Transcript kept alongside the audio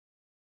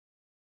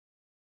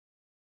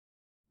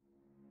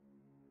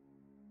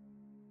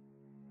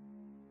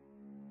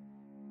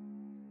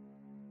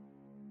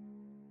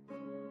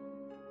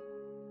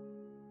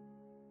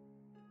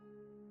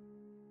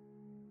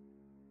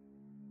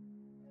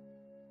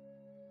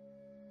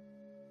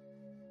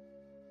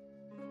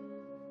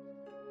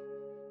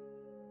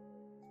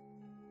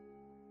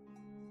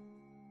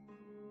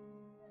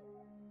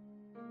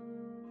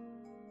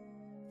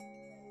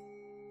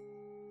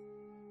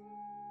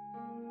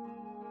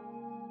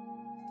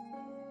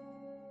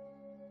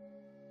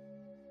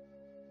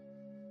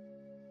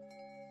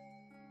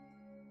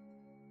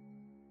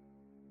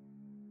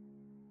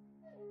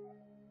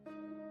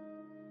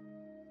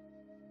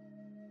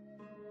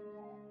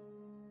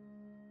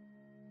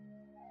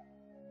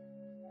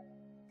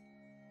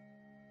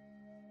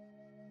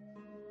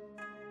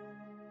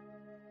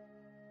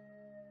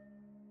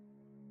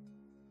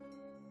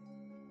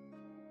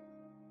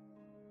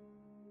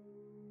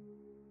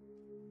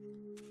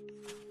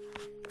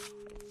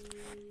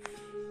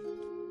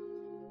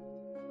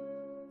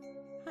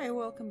Hi,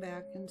 welcome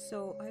back. And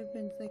so I've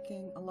been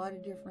thinking a lot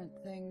of different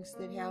things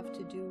that have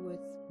to do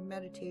with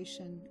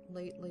meditation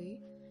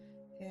lately,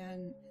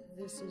 and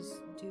this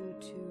is due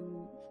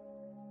to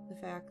the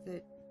fact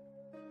that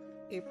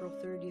April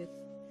 30th,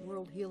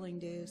 World Healing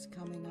Day, is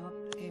coming up,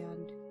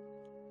 and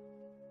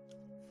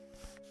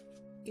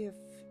if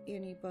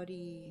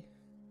anybody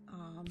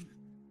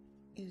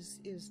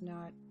is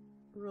not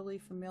really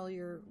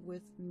familiar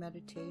with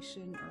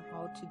meditation or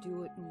how to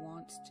do it and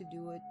wants to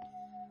do it,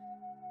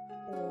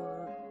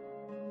 or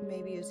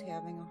maybe is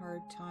having a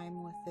hard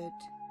time with it,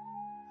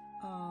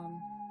 I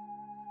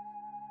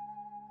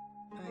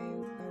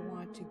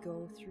want to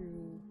go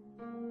through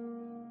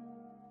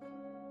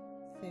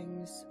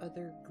things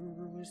other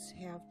gurus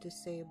have to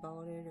say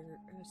about it, or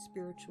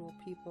spiritual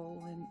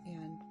people,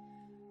 and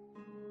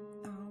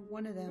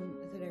one of them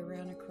that I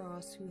ran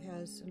across who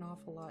has an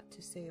awful lot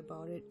to say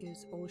about it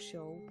is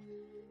Osho.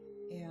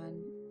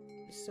 And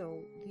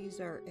so these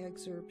are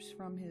excerpts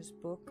from his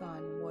book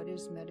on what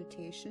is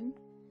meditation.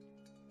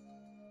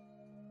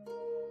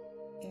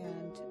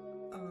 And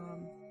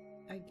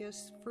I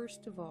guess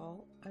first of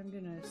all, I'm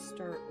going to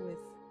start with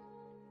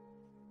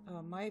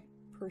my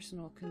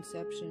personal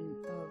conception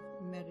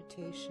of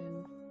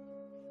meditation.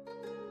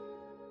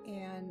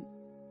 And,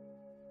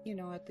 you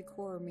know, at the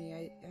core of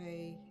me,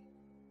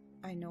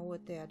 I know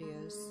what that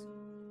is.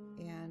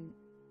 And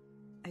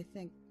I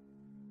think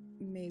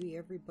maybe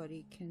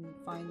everybody can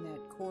find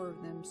that core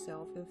of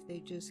themselves if they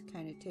just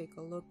kind of take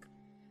a look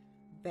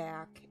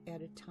back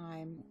at a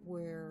time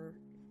where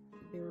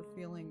they were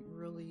feeling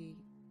really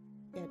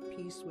at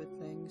peace with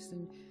things.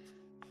 And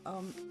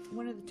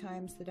one of the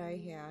times that I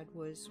had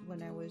was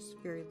when I was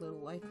very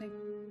little. I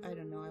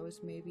don't know, I was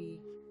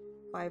maybe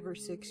 5 or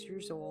 6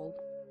 years old,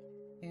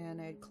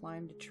 and I'd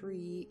climbed a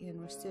tree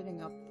and was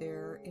sitting up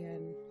there,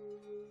 and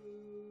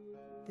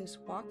this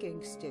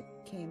walking stick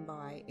came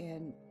by,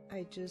 and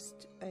I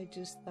just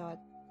thought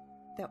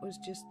that was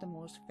just the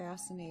most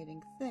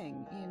fascinating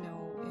thing, you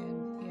know,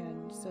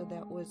 and so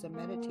that was a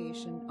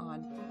meditation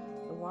on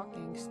the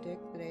walking stick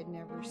that I'd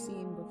never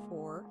seen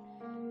before,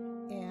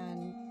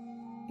 and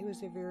it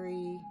was a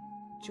very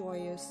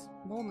joyous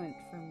moment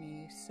for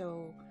me.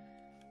 So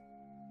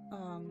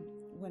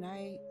when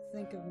I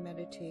think of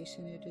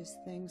meditation, it is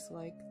things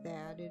like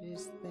that. It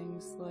is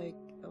things like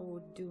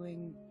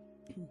doing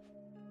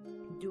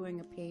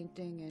a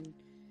painting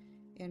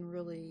and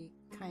really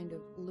kind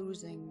of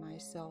losing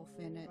myself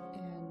in it,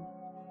 and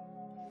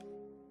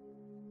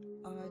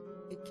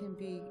it can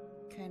be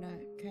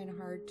kind of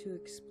hard to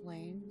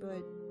explain,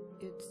 but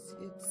it's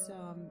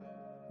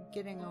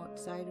getting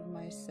outside of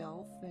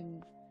myself,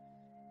 and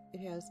it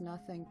has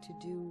nothing to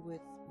do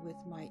with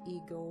my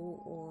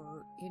ego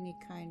or any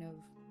kind of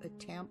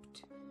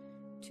attempt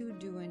to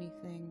do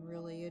anything,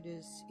 really. It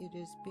is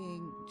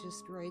being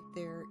just right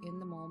there in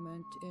the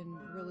moment and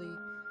really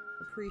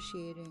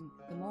appreciating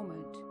the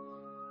moment.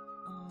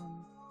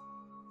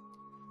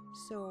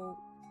 So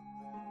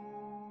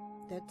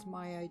that's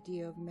my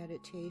idea of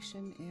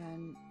meditation,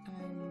 and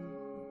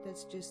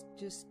that's just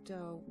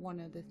one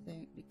of the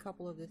a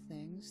couple of the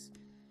things.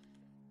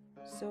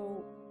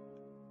 So,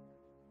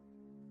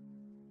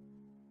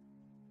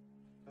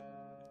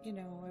 you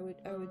know,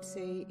 I would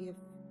say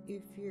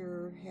if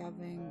you're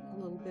having a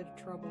little bit of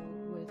trouble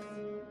with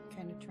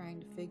kind of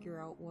trying to figure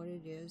out what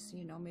it is,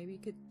 you know, maybe you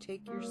could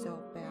take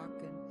yourself back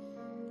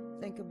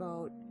and think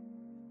about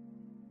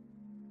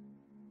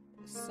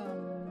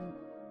some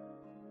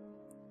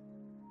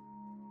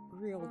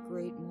real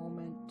great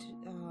moment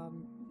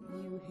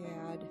you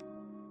had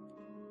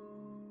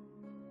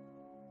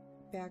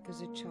back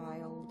as a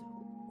child,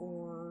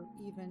 or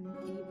even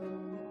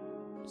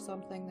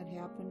something that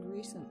happened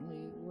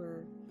recently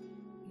where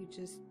you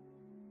just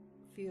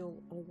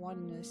feel a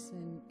oneness,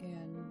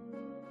 and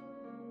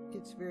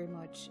it's very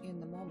much in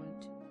the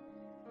moment.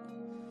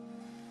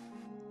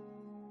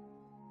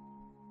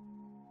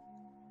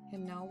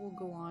 And now we'll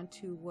go on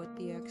to what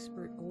the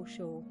expert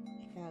Osho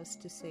has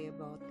to say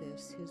about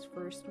this. His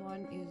first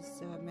one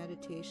is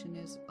meditation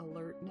is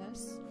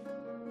alertness.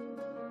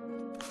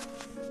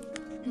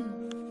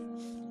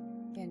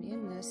 And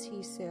in this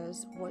he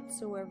says,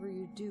 whatsoever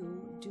you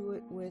do, do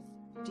it with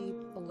deep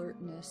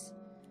alertness.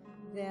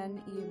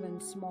 Then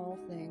even small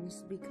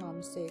things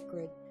become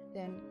sacred.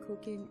 Then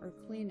cooking or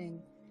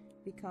cleaning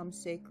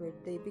becomes sacred.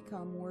 They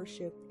become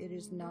worship. It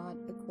is not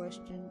a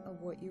question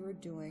of what you are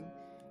doing.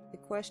 The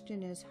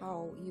question is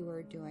how you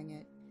are doing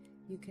it.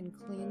 You can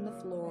clean the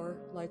floor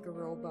like a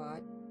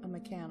robot, a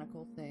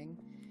mechanical thing.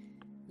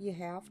 You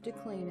have to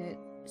clean it,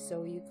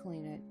 so you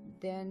clean it.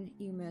 Then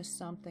you miss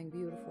something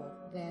beautiful.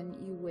 Then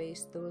you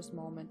waste those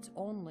moments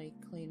only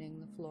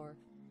cleaning the floor.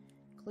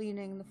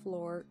 Cleaning the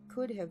floor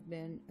could have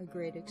been a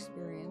great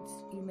experience.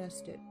 You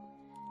missed it.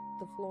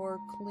 The floor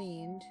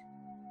cleaned,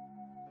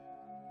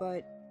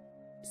 but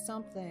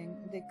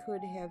something that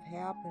could have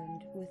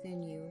happened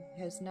within you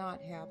has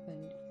not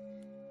happened.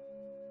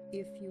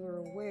 If you are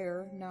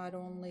aware, not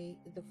only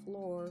the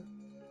floor,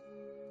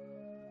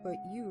 but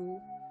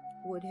you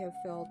would have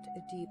felt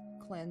a deep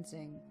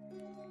cleansing.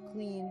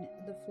 Clean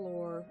the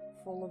floor,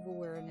 full of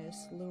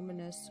awareness,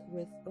 luminous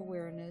with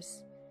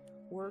awareness.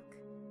 Work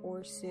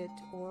or sit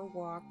or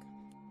walk,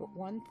 but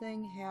one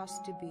thing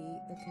has to be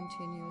a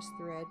continuous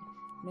thread.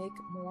 Make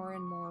more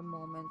and more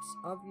moments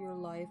of your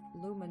life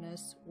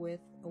luminous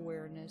with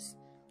awareness.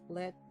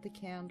 Let the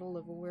candle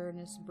of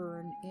awareness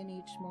burn in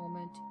each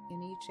moment,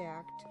 in each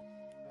act.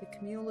 The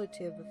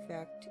cumulative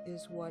effect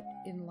is what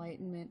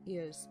enlightenment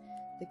is.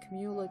 The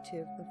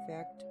cumulative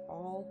effect,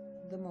 all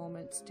the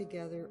moments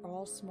together,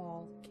 all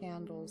small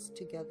candles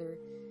together,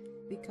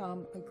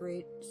 become a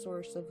great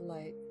source of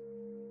light.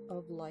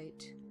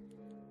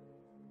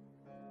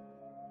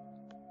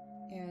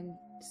 And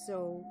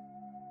so,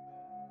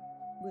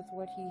 with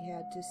what he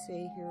had to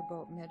say here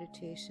about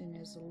meditation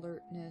as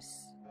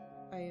alertness,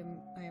 I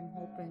am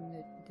hoping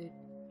that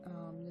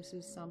this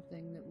is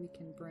something that we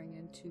can bring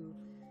into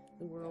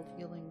the World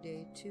Healing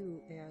Day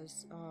too,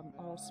 as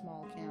all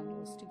small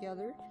candles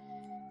together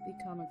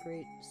become a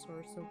great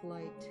source of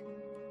light.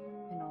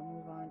 And I'll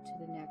move on to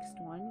the next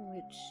one,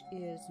 which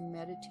is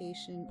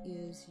meditation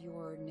is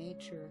your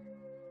nature.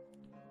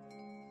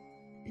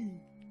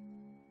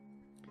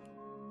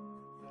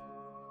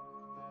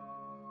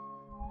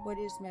 What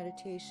is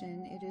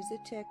meditation? It is a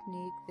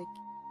technique that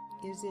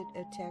is it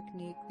a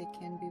technique that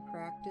can be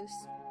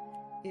practiced?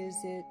 Is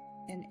it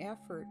an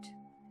effort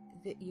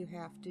that you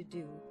have to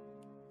do?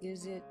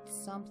 Is it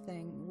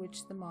something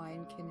which the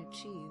mind can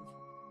achieve?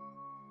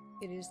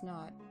 It is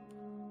not.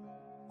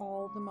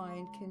 All the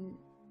mind can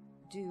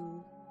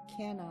do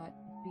cannot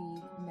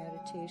be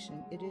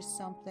meditation. It is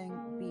something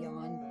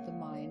beyond the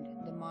mind.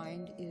 The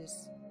mind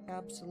is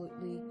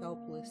absolutely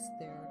helpless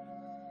there.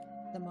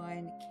 The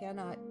mind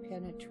cannot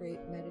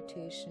penetrate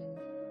meditation.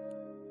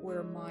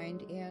 Where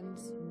mind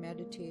ends,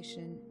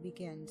 meditation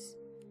begins.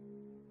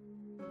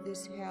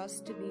 This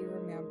has to be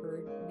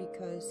remembered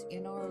because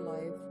in our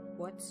life,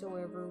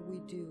 whatsoever we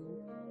do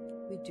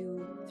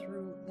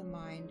through the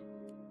mind.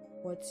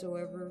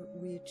 Whatsoever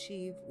we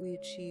achieve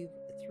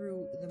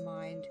through the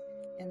mind.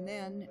 And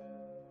then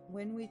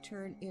when we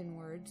turn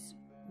inwards,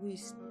 we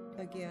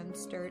again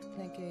start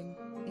thinking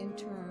in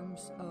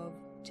terms of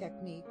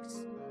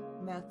techniques,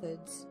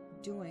 methods,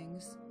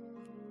 doings,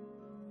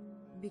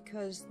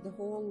 because the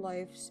whole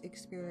life's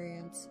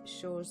experience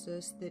shows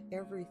us that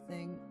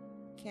everything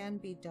can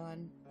be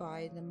done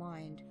by the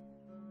mind.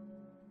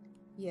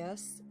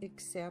 Yes,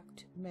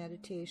 except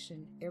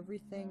meditation.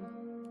 Everything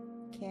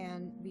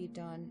can be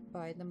done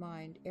by the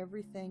mind.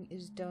 Everything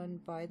is done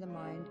by the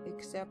mind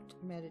except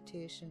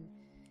meditation,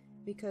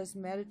 because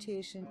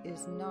meditation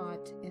is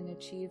not an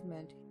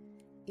achievement.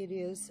 It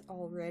is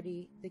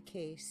already the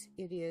case.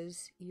 It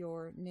is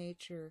your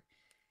nature.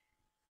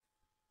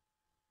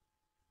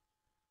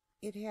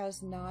 It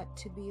has not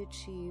to be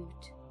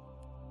achieved.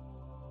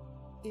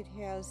 It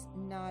has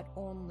not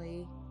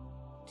only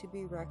to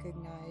be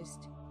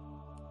recognized.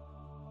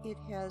 It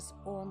has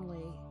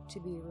only to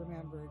be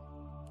remembered.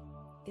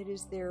 It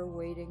is there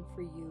waiting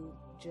for you,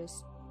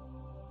 just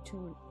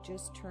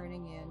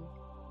turning in.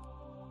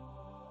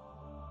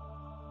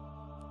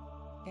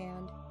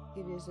 And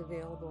it is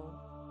available.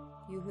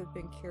 You have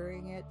been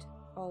carrying it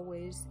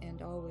always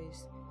and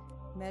always.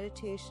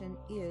 Meditation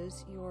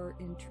is your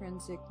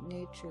intrinsic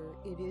nature.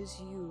 It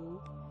is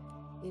you.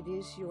 It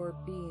is your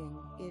being.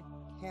 It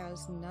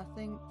has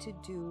nothing to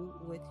do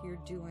with your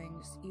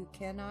doings. You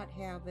cannot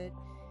have it,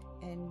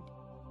 and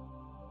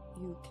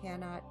you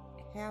cannot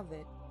have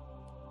it.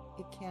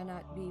 It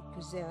cannot be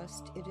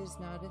possessed. It is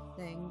not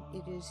a thing.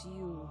 It is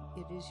you.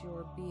 It is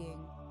your being.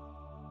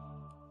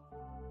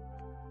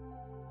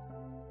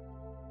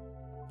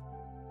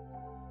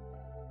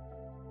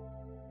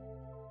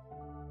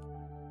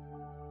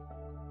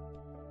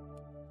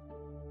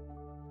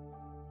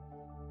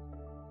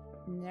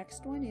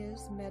 Next one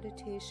is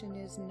meditation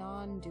is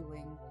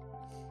non-doing.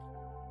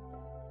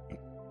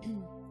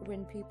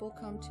 When people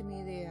come to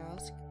me, they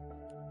ask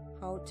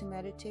how to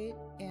meditate,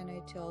 and I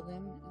tell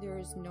them there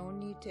is no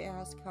need to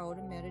ask how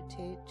to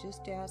meditate,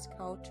 just ask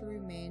how to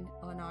remain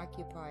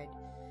unoccupied.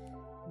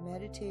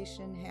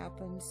 Meditation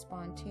happens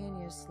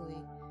spontaneously.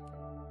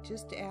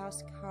 Just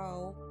ask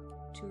how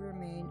to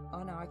remain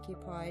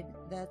unoccupied,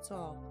 that's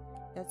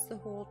all. That's the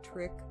whole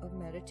trick of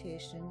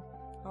meditation,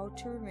 how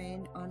to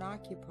remain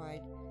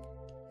unoccupied.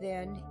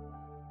 Then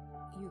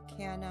you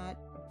cannot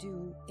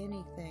do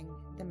anything.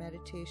 The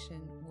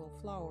meditation will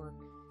flower.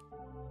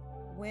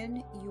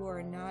 When you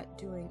are not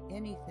doing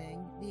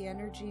anything, the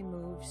energy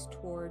moves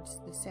towards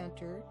the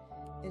center.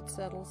 It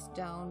settles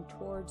down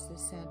towards the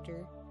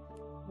center.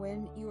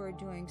 When you are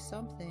doing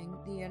something,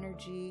 the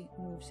energy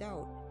moves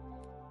out.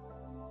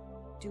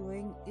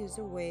 Doing is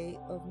a way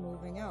of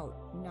moving out.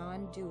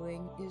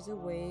 Non-doing is a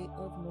way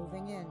of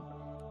moving in.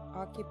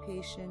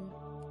 Occupation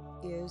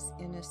is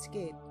an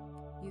escape.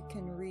 You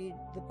can read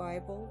the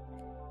Bible.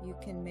 You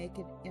can make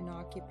it an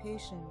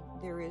occupation.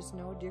 There is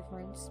no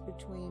difference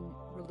between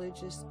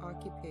religious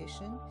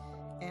occupation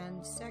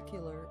and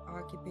secular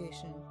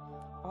occupation.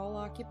 All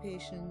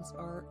occupations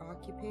are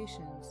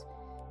occupations,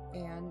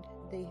 and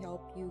they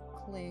help you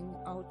cling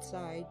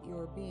outside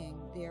your being.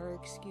 They are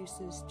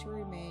excuses to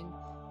remain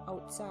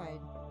outside.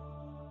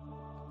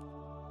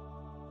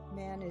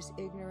 Man is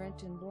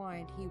ignorant and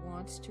blind. He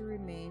wants to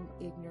remain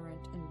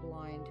ignorant and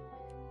blind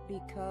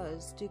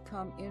because to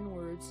come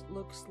inwards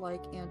looks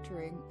like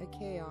entering a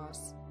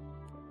chaos.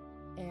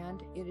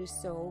 And it is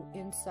so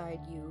inside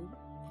you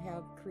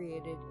have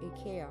created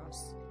a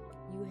chaos.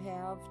 You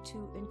have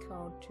to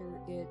encounter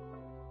it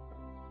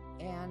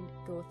and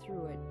go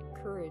through it.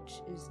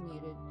 Courage is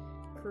needed.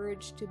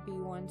 Courage to be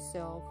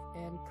oneself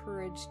and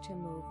courage to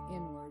move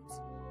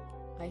inwards.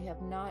 I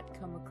have not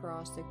come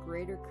across a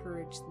greater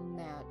courage than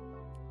that,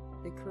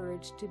 the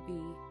courage to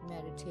be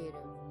meditative.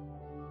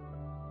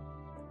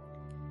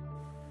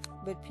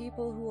 But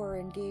people who are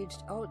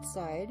engaged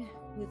outside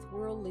with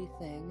worldly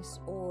things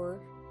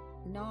or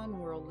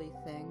non-worldly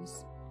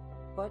things,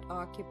 but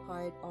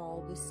occupied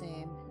all the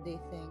same, they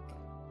think.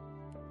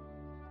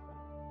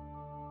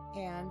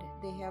 And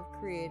they have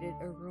created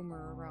a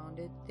rumor around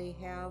it. They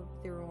have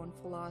their own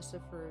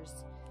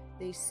philosophers.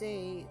 They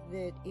say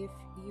that if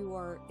you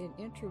are an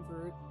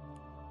introvert,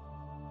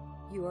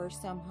 you are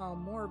somehow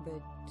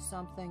morbid.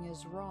 Something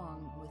is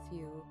wrong with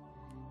you.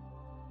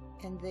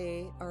 And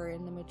they are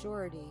in the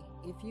majority.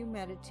 If you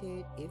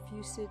meditate, if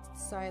you sit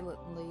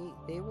silently,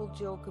 they will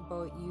joke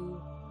about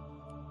you.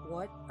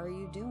 What are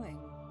you doing?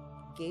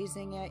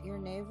 Gazing at your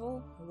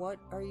navel? What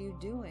are you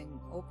doing?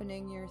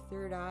 Opening your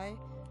third eye?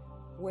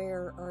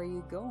 Where are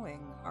you going?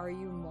 Are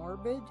you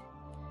morbid?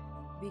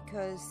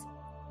 Because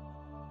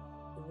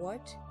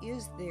what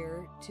is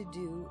there to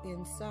do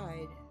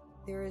inside?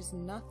 There is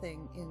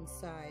nothing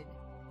inside.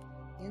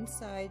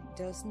 Inside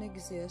doesn't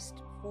exist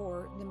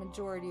for the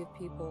majority of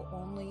people.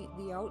 Only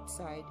the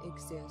outside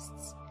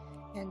exists.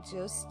 And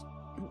just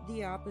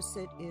the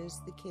opposite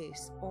is the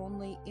case.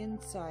 Only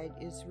inside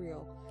is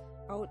real.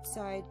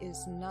 Outside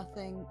is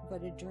nothing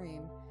but a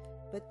dream.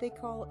 But they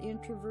call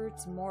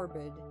introverts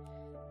morbid.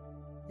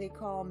 They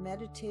call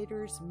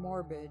meditators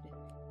morbid.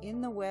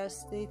 In the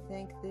West, they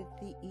think that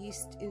the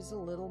East is a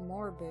little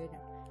morbid.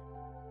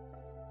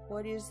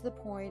 What is the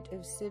point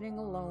of sitting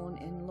alone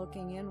and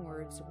looking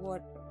inwards?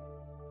 What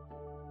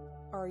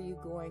are you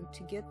going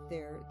to get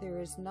there?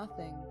 There is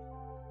nothing.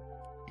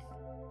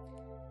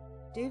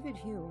 David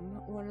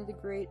Hume, one of the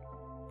great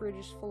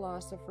British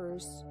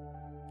philosophers,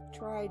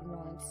 tried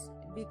once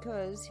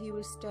because he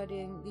was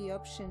studying the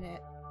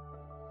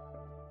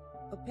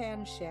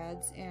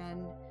Upanishads,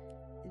 and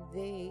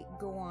they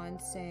go on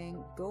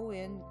saying, go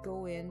in,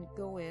 go in,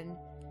 go in.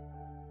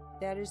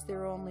 That is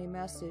their only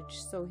message.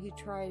 So he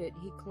tried it.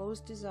 He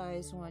closed his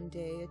eyes one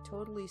day, a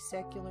totally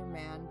secular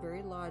man,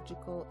 very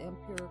logical,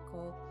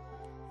 empirical,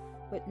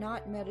 but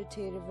not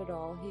meditative at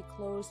all. He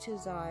closed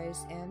his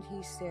eyes and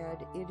he said,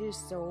 it is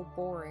so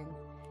boring.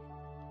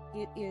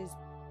 It is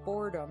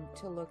boredom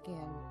to look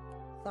in.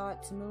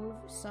 Thoughts move,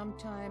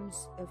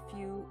 sometimes a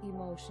few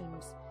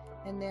emotions,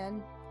 and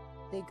then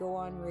they go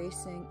on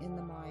racing in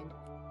the mind.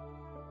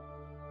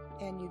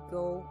 And you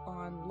go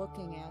on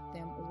looking at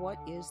them. What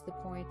is the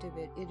point of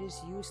it? It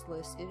is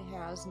useless. It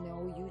has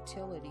no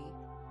utility.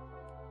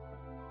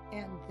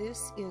 And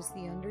this is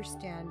the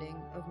understanding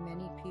of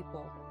many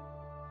people.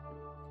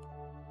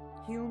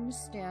 Hume's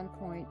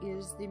standpoint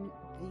is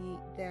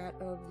that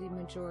of the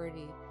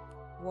majority.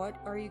 What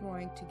are you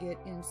going to get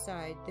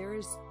inside? There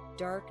is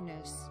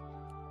darkness,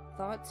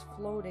 thoughts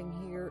floating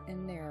here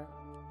and there.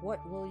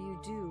 What will you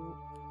do?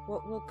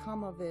 What will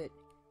come of it?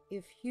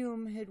 If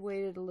Hume had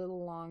waited a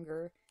little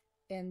longer,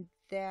 and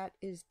that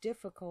is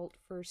difficult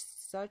for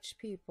such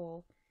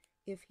people,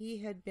 if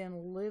he had been a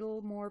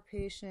little more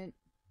patient,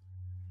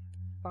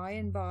 by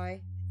and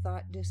by,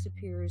 thought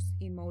disappears,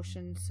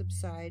 emotions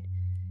subside.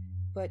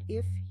 But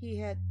if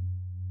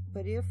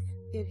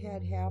it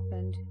had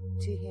happened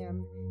to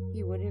him,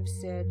 he would have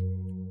said,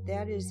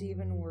 that is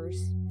even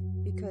worse,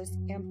 because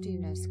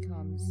emptiness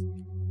comes.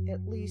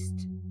 At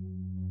least,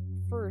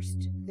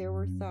 first there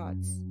were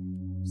thoughts,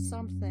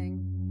 something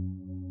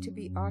to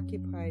be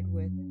occupied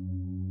with,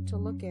 to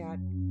look at,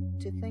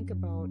 to think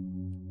about.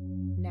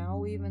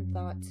 Now even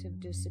thoughts have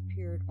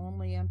disappeared,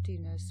 only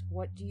emptiness.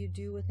 What do you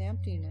do with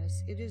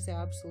emptiness? It is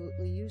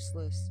absolutely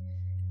useless.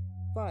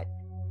 But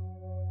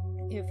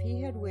if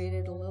he had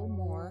waited a little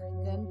more,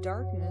 then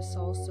darkness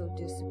also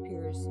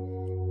disappears.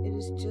 It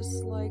is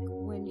just like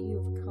when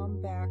you've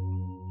come back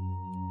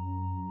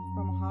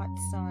from a hot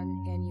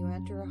sun and you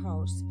enter a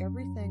house.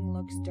 Everything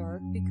looks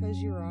dark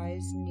because your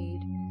eyes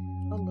need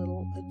a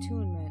little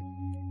attunement.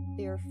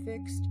 They are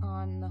fixed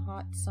on the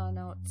hot sun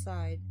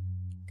outside.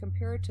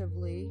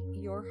 Comparatively,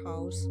 your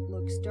house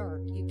looks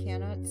dark. You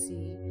cannot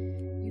see.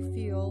 You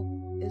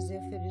feel as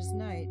if it is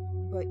night,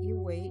 but you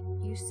wait,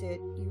 you sit,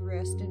 you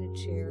rest in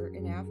a chair,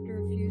 and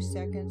after a few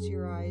seconds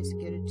your eyes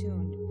get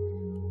attuned.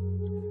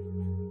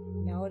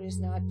 Now it is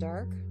not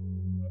dark,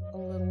 a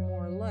little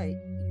more light.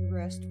 You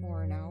rest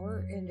for an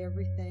hour and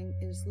everything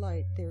is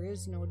light. There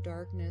is no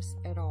darkness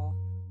at all.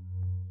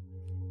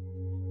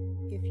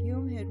 If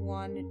Hume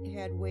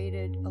had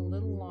waited a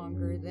little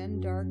longer, then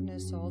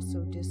darkness also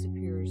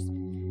disappears.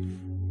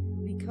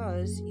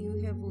 Because you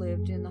have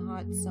lived in the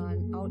hot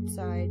sun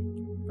outside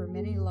for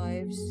many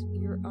lives,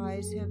 your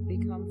eyes have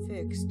become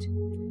fixed.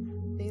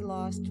 They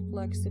lost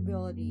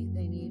flexibility.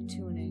 They need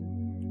tuning.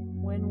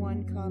 When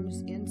one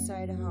comes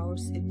inside a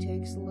house, it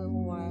takes a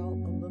little while,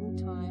 a little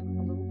time,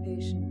 a little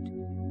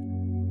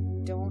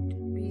patient.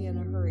 Don't be in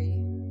a hurry.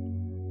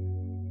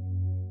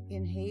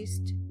 In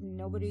haste,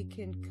 nobody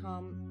can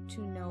come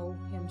to know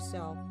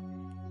himself.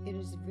 It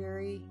is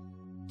very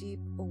deep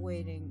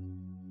awaiting.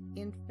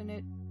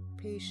 Infinite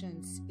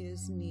patience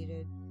is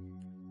needed.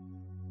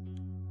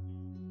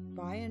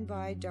 By and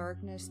by,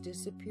 darkness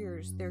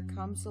disappears. There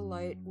comes a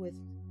light with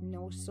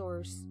no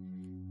source.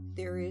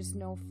 There is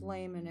no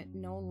flame in it.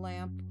 No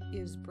lamp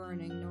is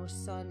burning. No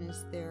sun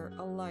is there.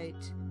 A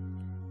light,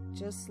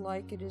 just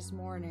like it is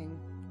morning.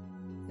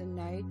 The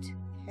night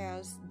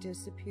has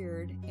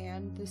disappeared,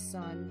 and the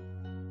sun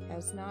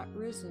has not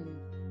risen.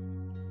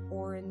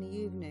 Or in the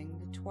evening,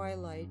 the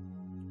twilight,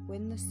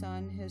 when the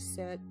sun has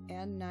set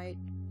and night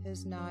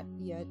has not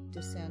yet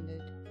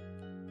descended.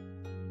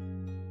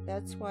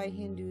 That's why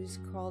Hindus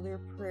call their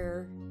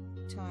prayer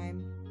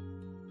time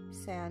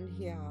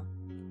Sandhya.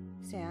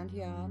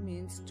 Sandhya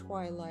means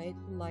twilight,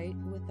 light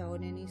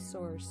without any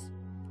source.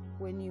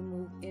 When you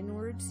move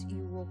inwards,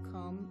 you will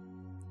come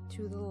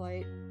to the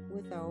light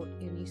without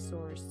any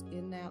source.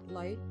 In that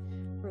light,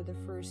 for the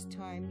first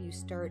time, you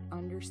start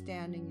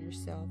understanding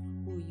yourself,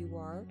 who you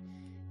are,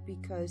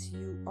 because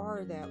you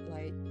are that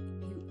light.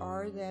 You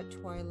are that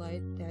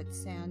twilight, that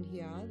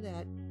Sandhya,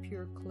 that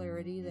pure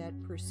clarity,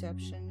 that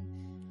perception,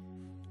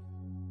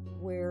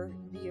 where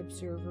the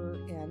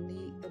observer and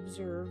the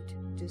observed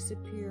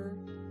disappear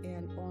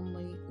and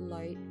only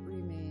light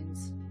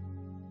remains.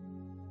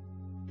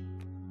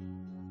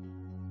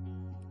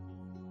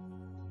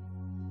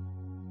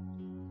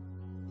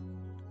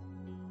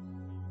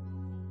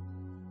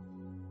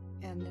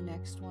 And the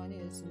next one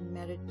is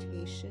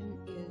meditation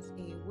is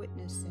a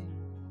witnessing.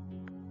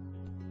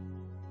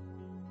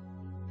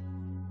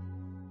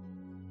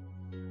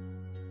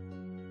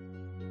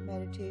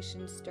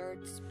 Meditation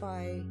starts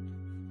by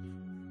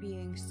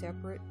being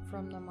separate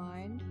from the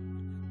mind,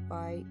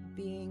 by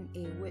being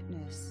a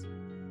witness.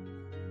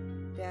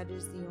 That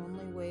is the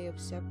only way of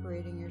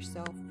separating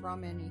yourself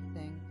from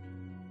anything.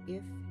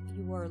 If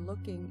you are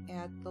looking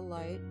at the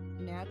light,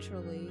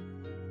 naturally,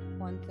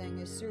 one thing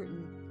is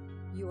certain.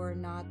 You are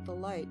not the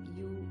light.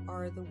 You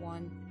are the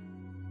one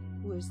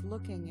who is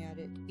looking at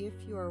it. If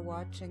you are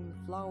watching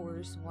the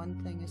flowers, one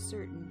thing is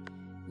certain.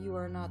 You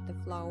are not the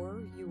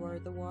flower. You are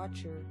the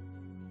watcher.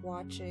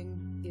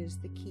 Watching is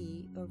the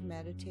key of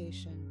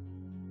meditation.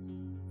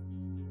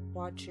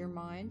 Watch your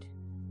mind.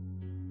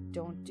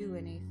 Don't do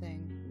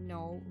anything.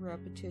 No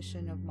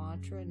repetition of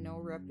mantra, no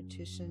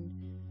repetition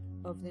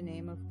of the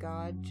name of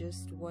God.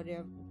 Just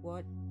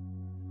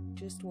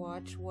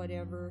watch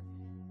whatever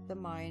the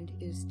mind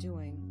is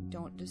doing.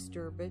 Don't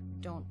disturb it.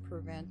 Don't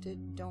prevent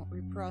it. Don't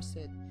repress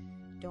it.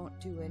 Don't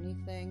do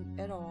anything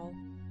at all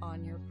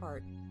on your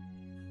part.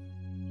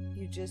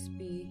 You just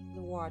be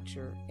the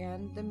watcher,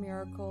 and the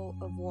miracle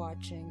of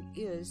watching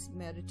is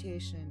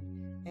meditation.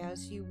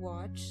 As you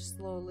watch,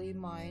 slowly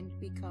mind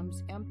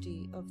becomes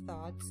empty of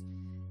thoughts,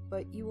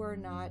 but you are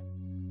not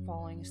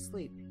falling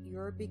asleep.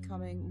 You're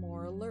becoming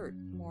more alert,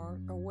 more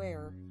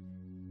aware.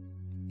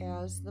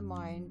 As the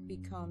mind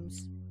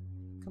becomes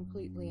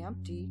completely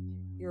empty,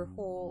 your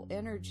whole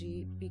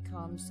energy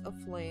becomes a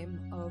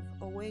flame of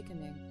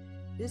awakening.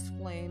 This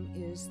flame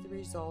is the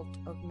result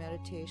of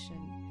meditation.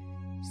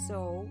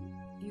 So,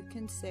 you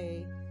can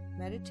say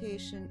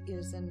meditation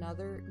is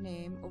another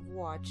name of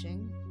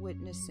watching,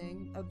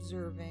 witnessing,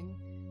 observing,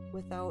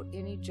 without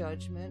any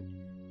judgment,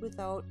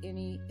 without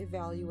any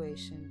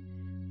evaluation.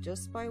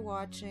 Just by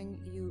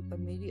watching, you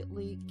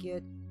immediately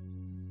get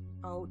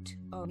out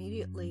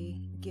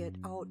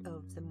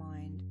of the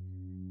mind.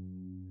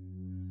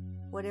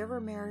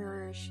 Whatever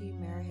Maharishi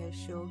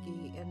Mahesh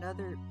Yogi and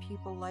other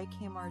people like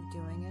him are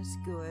doing is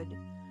good,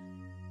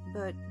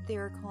 but they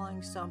are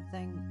calling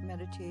something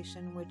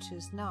meditation which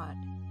is not.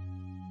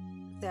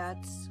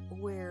 That's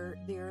where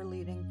they are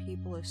leading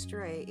people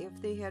astray.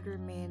 If they had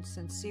remained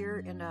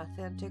sincere and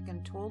authentic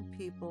and told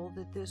people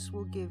that this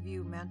will give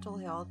you mental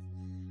health,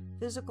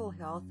 physical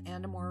health,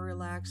 and a more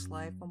relaxed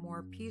life, a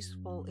more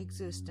peaceful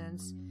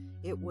existence,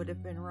 it would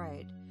have been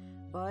right.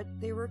 But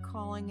they were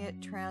calling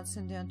it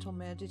transcendental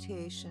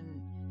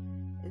meditation.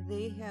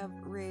 They have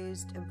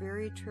raised a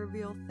very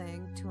trivial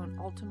thing to an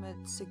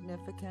ultimate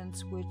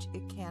significance which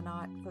it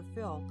cannot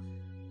fulfill.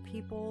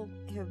 People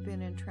have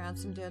been in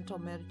transcendental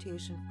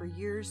meditation for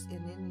years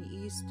and in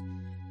the East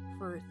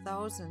for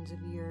thousands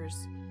of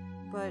years,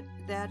 but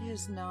that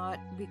has not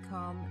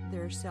become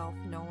their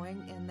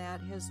self-knowing, and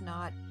that has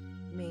not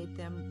made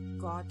them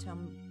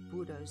Gautam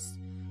Buddhas.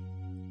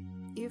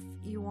 If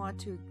you want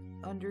to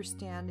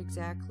understand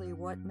exactly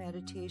what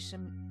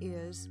meditation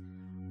is,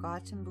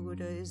 Gautam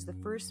Buddha is the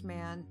first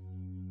man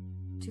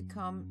to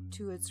come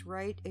to its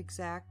right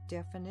exact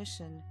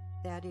definition,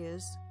 that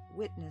is,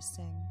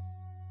 witnessing.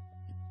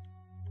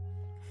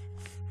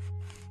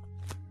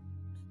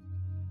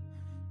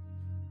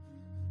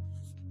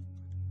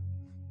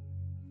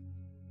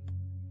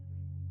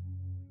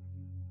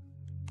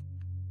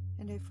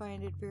 And I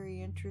find it very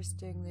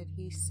interesting that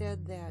he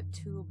said that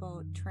too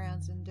about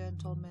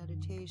transcendental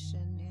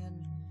meditation.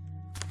 And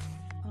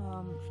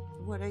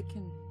what I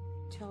can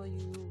tell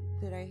you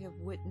that I have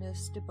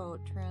witnessed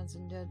about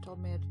transcendental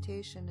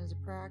meditation as a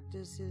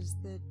practice is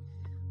that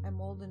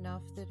I'm old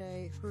enough that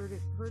I heard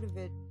of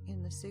it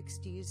in the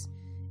 60s,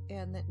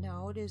 and that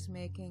now it is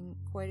making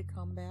quite a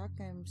comeback.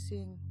 I'm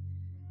seeing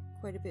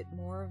quite a bit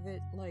more of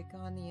it, like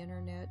on the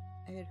internet.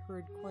 I had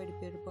heard quite a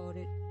bit about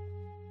it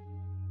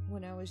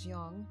when I was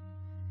young,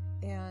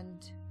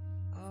 and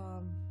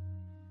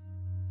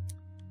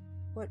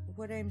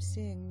what I'm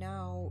seeing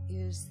now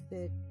is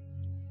that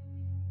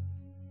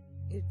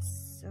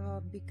it's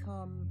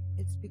become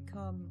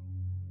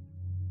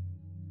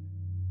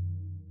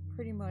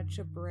pretty much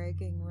a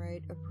bragging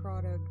right, a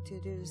product.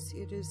 It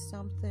is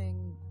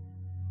something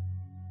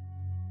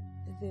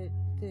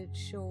that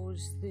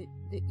shows that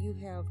you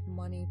have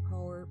money,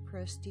 power,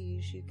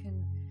 prestige. You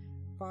can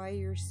buy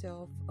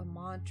yourself a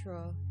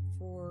mantra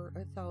for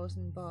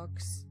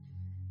 $1,000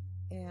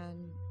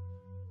 and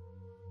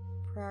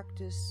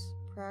practice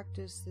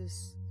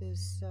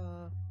this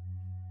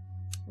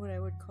what I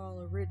would call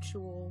a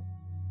ritual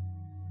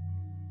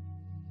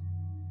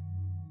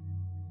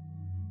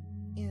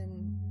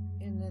in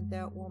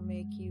that will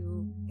make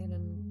you an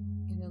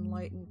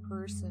enlightened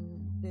person,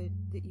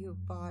 that you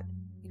have bought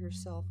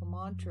yourself a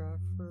mantra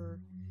for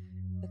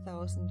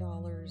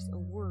 $1,000 a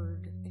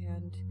word.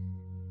 And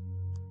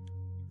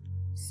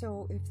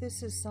so if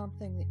this is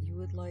something that you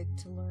would like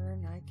to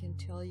learn, I can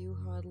tell you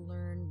how to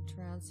learn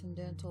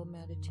transcendental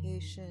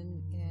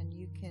meditation, and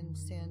you can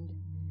send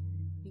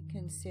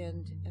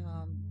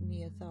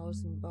me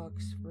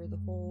 $1,000 for the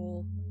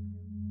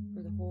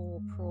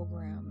whole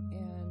program,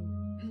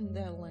 and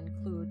that'll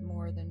include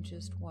more than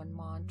just one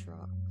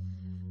mantra.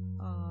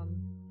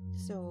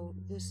 So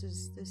this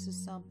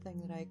is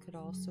something that I could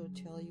also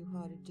tell you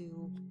how to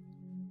do.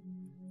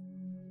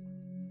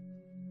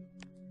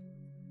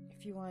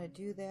 If you want to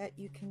do that,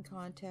 you can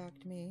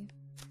contact me.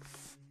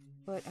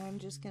 But I'm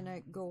just going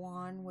to go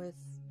on with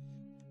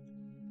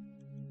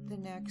the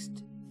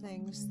next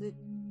things that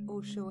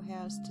Osho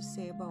has to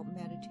say about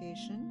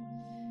meditation.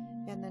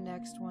 And the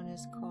next one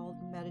is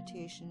called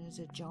Meditation is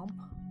a Jump.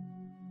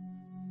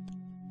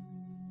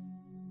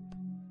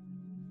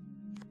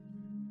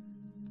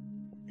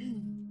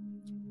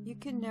 You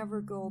can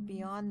never go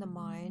beyond the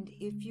mind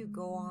if you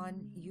go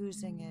on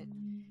using it.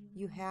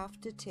 You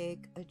have to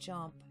take a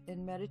jump,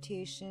 and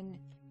meditation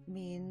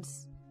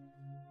means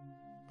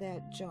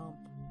that jump.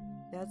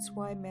 That's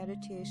why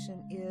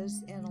meditation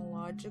is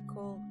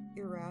analogical,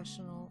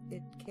 irrational.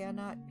 It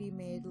cannot be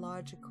made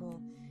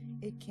logical.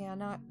 It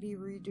cannot be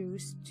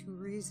reduced to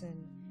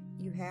reason.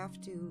 You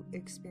have to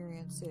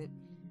experience it.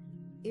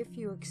 If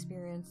you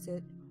experience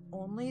it,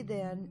 only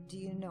then do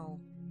you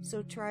know.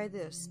 So try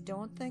this.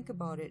 Don't think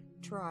about it.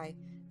 Try.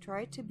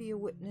 Try to be a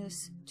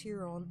witness to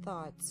your own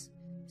thoughts.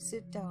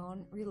 Sit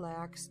down,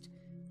 relaxed,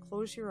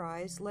 close your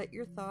eyes, let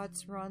your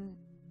thoughts run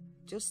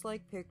just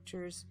like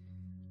pictures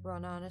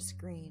run on a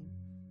screen.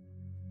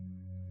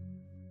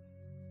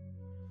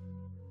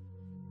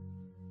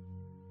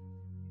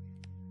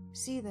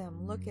 See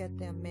them, look at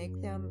them,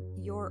 make them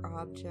your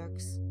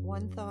objects.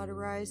 One thought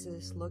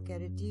arises, look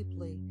at it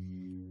deeply.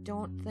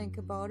 Don't think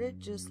about it,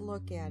 just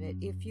look at it.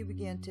 If you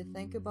begin to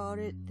think about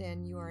it,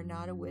 then you are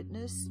not a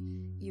witness.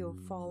 You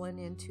have fallen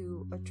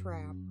into a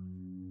trap.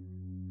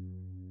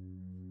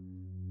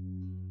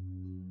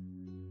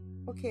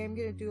 Okay, I'm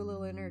going to do a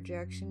little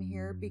interjection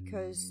here,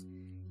 because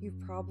you've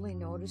probably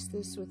noticed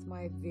this with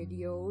my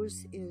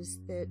videos, is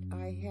that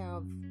I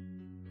have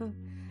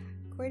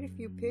quite a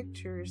few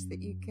pictures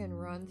that you can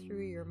run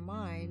through your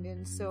mind.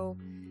 And so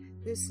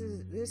this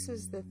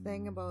is the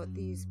thing about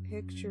these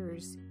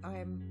pictures.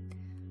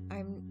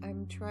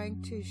 I'm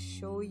trying to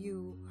show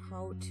you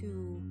how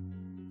to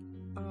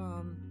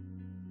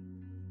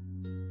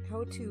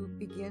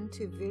begin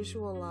to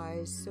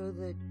visualize, so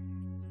that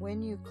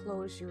when you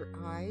close your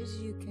eyes,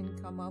 you can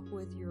come up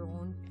with your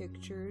own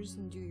pictures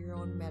and do your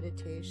own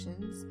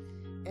meditations.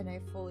 And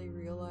I fully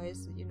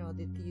realize that,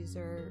 that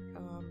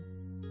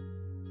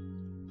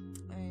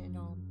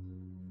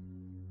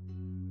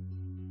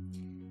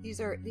these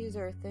are, these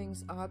are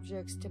things,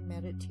 objects to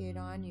meditate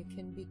on. You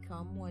can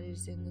become what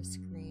is in the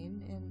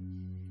screen,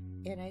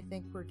 and I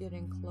think we're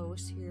getting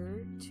close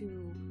here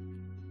to,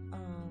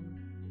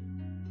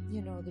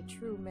 the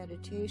true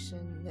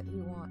meditation that we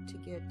want to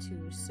get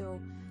to. So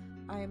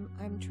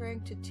I'm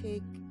trying to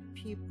take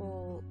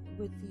people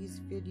with these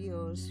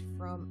videos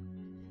from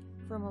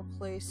a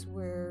place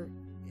where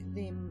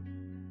they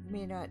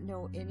may not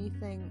know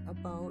anything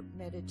about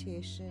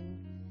meditation,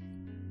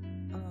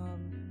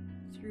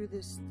 through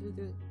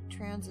the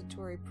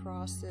transitory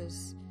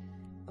process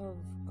of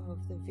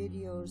the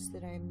videos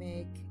that I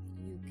make.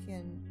 You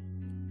can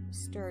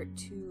start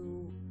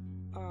to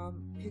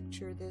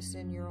picture this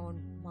in your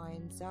own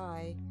mind's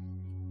eye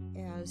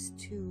as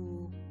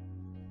to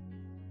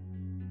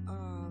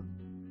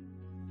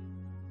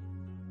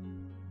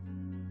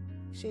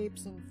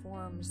shapes and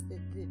forms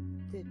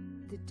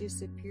that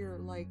disappear,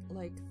 like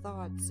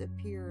thoughts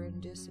appear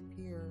and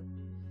disappear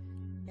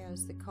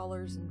as the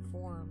colors and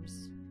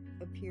forms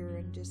appear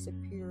and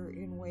disappear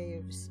in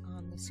waves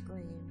on the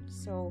screen.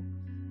 So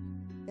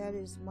that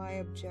is my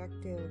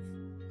objective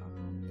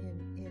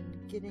in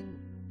getting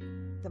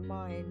the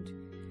mind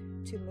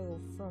to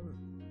move from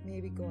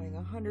maybe going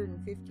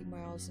 150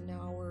 miles an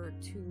hour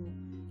to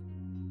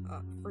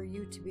for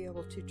you to be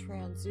able to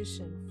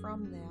transition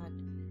from that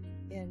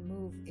and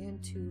move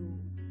into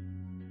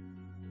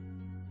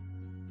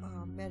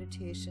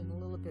meditation a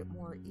little bit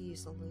more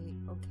easily.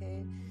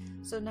 Okay,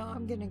 so now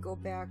I'm going to go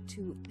back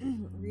to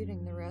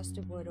reading the rest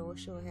of what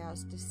Osho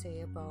has to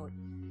say about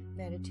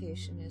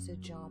meditation as a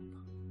jump.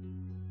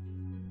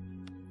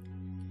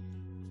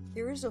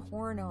 There is a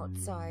horn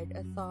outside.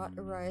 A thought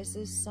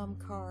arises. Some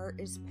car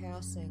is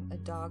passing. A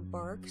dog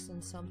barks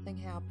and something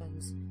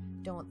happens.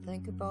 Don't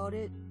think about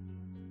it.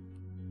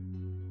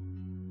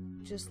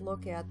 Just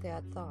look at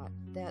that thought.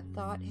 That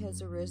thought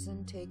has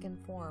arisen, taken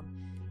form.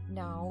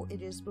 Now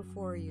it is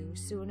before you.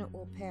 Soon it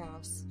will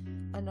pass.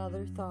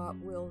 Another thought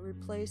will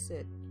replace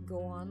it.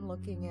 Go on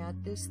looking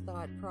at this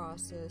thought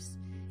process,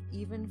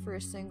 even for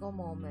a single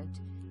moment.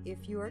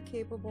 If you are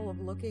capable of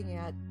looking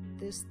at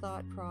this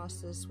thought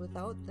process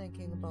without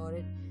thinking about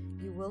it,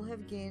 you will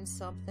have gained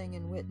something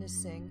in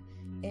witnessing,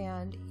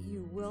 and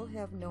you will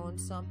have known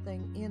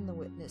something in the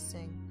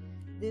witnessing.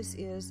 This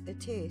is a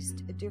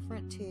taste, a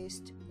different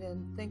taste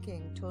than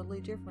thinking, totally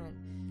different.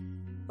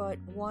 But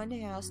one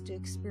has to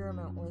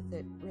experiment with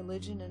it.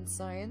 Religion and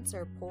science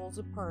are poles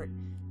apart,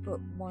 but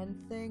one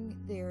thing,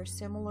 they are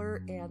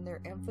similar and their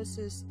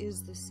emphasis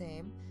is the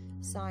same.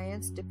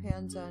 Science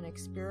depends on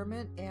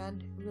experiment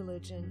and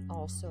religion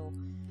also.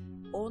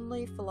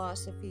 Only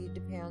philosophy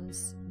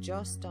depends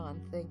just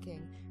on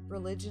thinking.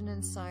 Religion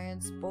and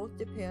science both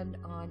depend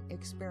on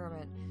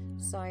experiment.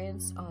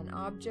 Science on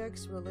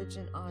objects,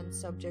 religion on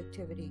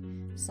subjectivity.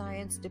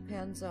 Science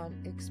depends on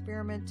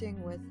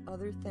experimenting with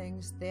other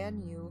things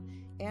than you,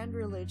 and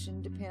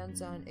religion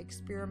depends on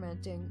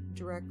experimenting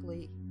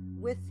directly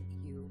with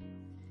you.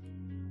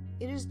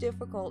 It is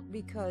difficult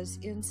because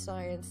in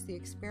science the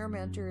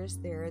experimenter is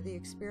there, the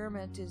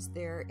experiment is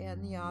there,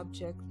 and the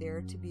object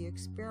there to be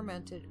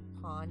experimented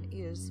upon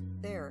is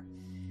there.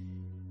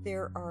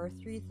 There are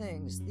three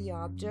things: the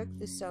object,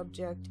 the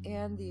subject,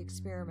 and the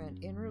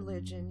experiment. In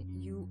religion,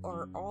 you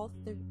are all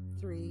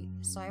three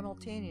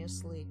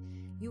simultaneously.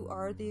 You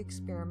are the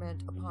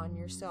experiment upon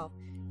yourself.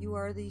 You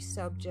are the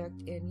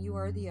subject, and you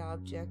are the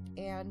object,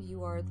 and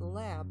you are the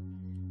lab.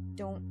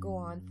 Don't go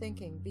on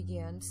thinking.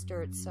 Begin,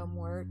 start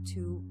somewhere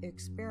to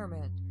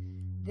experiment.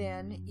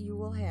 Then you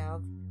will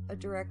have a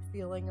direct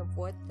feeling of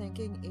what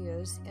thinking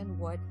is and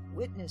what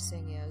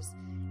witnessing is.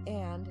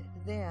 And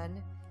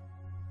then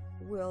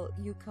will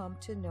you come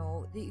to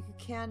know that you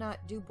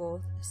cannot do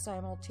both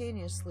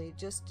simultaneously,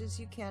 just as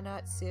you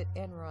cannot sit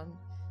and run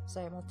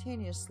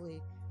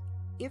simultaneously.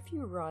 If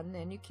you run,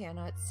 then you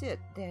cannot sit,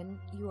 then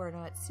you are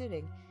not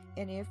sitting.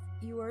 And if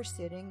you are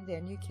sitting,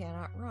 then you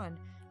cannot run.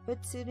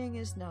 But sitting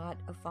is not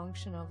a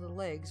function of the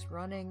legs.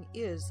 Running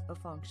is a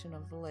function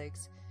of the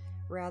legs.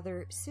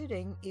 Rather,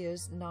 sitting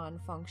is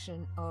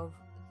non-function of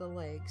the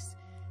legs.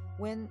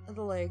 When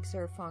the legs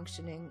are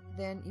functioning,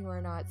 then you are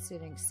not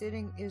sitting.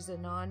 Sitting is a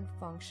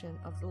non-function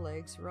of the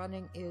legs.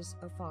 Running is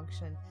a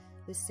function.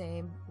 The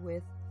same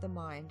with the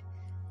mind.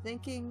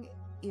 Thinking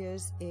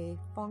is a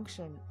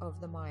function of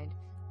the mind.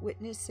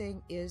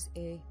 Witnessing is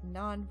a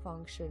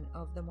non-function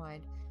of the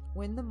mind.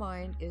 When the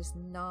mind is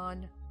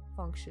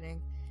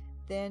non-functioning,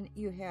 then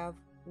you have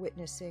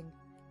witnessing.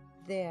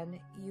 Then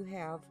you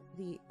have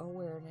the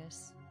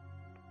awareness.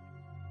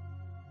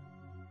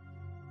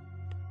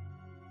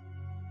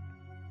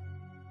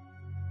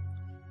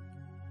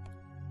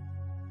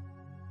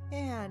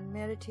 And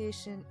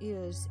meditation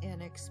is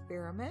an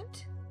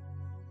experiment.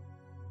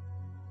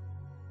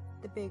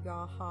 The big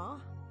aha.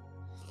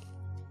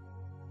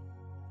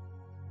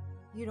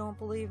 You don't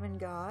believe in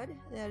God?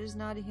 That is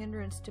not a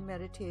hindrance to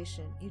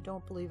meditation. You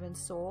don't believe in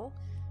soul?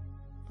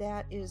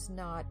 That is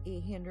not a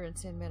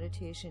hindrance in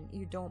meditation.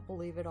 You don't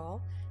believe at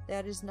all?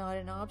 That is not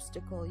an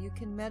obstacle. You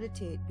can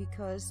meditate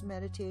because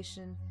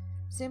meditation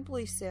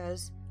simply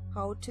says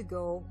how to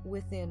go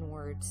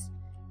withinwards.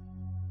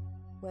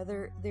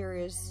 Whether there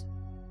is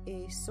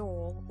a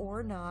soul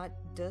or not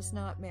does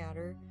not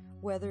matter.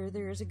 Whether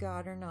there is a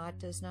God or not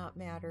does not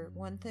matter.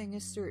 One thing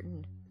is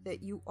certain,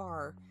 that you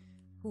are.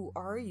 Who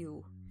are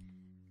you?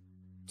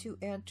 To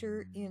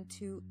enter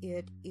into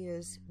it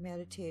is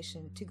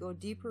meditation, to go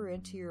deeper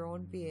into your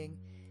own being.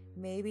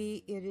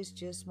 Maybe it is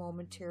just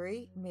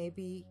momentary.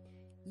 Maybe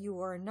you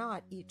are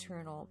not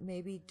eternal.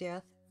 Maybe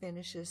death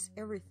finishes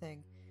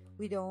everything.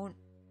 We don't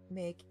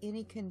make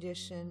any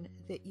condition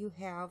that you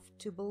have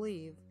to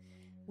believe.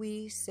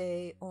 We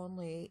say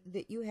only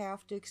that you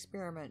have to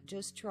experiment.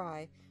 Just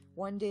try.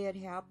 One day it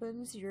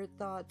happens, your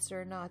thoughts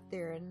are not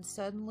there, and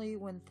suddenly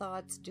when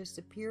thoughts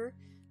disappear,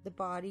 the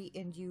body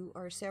and you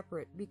are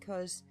separate,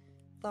 because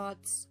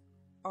thoughts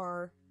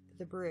are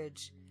the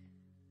bridge.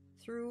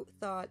 Through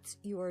thoughts,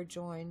 you are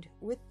joined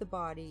with the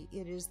body.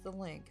 It is the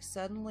link.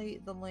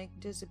 Suddenly, the link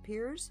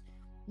disappears.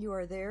 You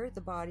are there,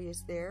 the body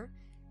is there,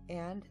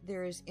 and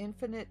there is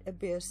infinite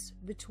abyss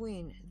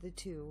between the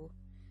two.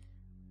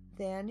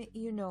 Then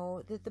you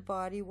know that the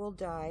body will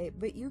die,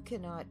 but you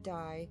cannot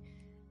die.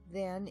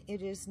 Then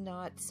it is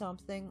not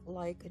something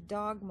like a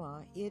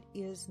dogma. It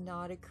is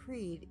not a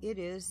creed. It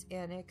is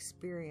an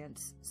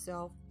experience,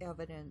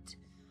 self-evident.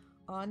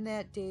 On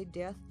that day,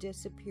 death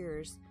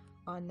disappears.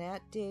 On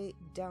that day,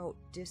 doubt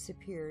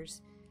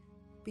disappears.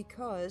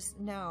 Because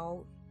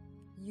now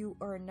you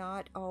are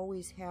not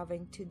always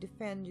having to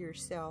defend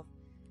yourself.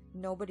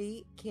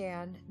 Nobody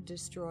can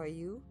destroy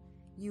you.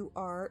 You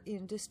are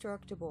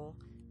indestructible.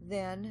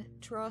 Then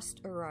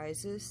trust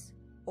arises,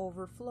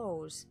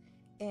 overflows,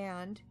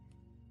 and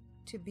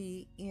to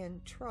be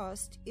in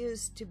trust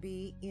is to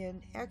be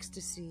in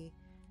ecstasy.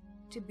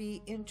 To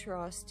be in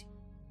trust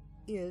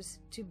is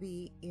to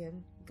be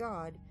in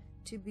God.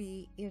 To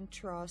be in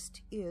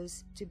trust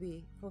is to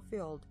be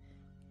fulfilled.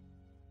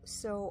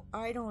 So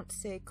I don't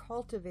say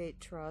cultivate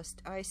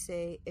trust, I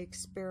say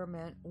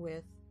experiment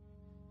with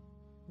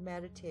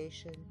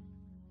meditation.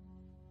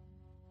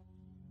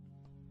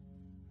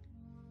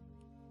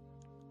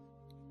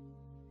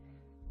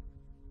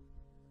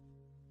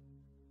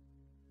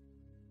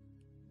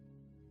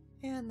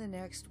 And the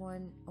next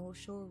one,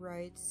 Osho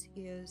writes,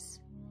 is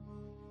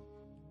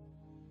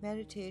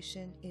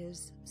meditation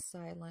is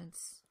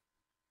silence.